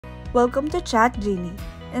Welcome to ChatGenie.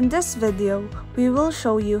 In this video, we will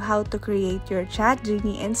show you how to create your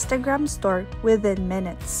ChatGenie Instagram store within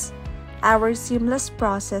minutes. Our seamless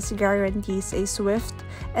process guarantees a swift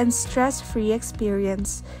and stress-free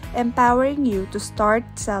experience, empowering you to start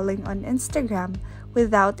selling on Instagram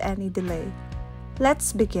without any delay.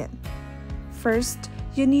 Let's begin. First,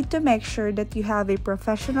 you need to make sure that you have a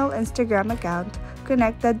professional Instagram account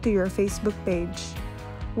connected to your Facebook page.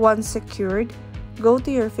 Once secured, go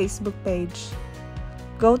to your Facebook page.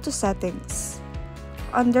 Go to Settings.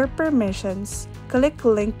 Under Permissions, click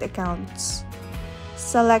Linked Accounts.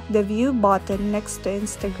 Select the View button next to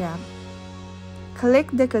Instagram.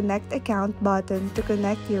 Click the Connect Account button to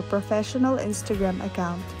connect your professional Instagram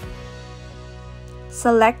account.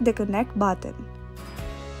 Select the Connect button.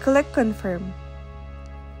 Click Confirm.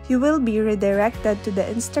 You will be redirected to the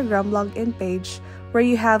Instagram login page where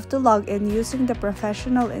you have to log in using the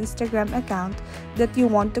professional Instagram account that you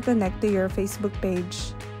want to connect to your Facebook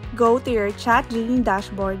page. Go to your ChatGenie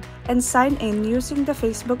dashboard and sign in using the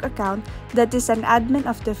Facebook account that is an admin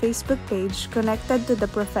of the Facebook page connected to the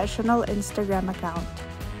professional Instagram account.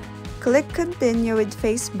 Click Continue with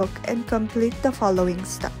Facebook and complete the following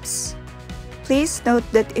steps. Please note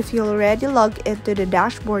that if you already logged into the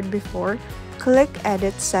dashboard before, click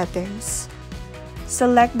Edit Settings.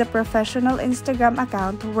 Select the professional Instagram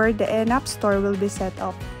account where the in-app store will be set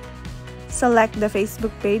up. Select the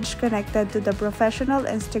Facebook page connected to the professional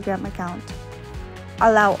Instagram account.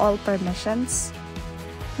 Allow all permissions.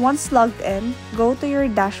 Once logged in, go to your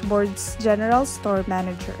dashboard's General Store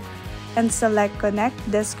Manager and select Connect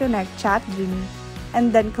Disconnect ChatGenie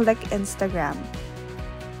and then click Instagram.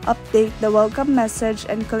 Update the welcome message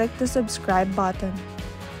and click the subscribe button.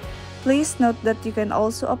 Please note that you can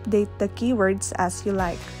also update the keywords as you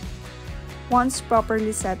like. Once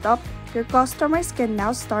properly set up, your customers can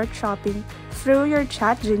now start shopping through your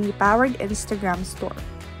ChatGenie-powered Instagram store.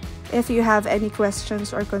 If you have any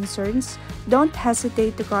questions or concerns, don't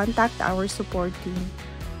hesitate to contact our support team.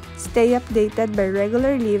 Stay updated by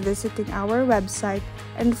regularly visiting our website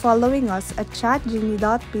and following us at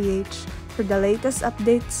chatgenie.ph for the latest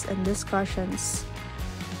updates and discussions.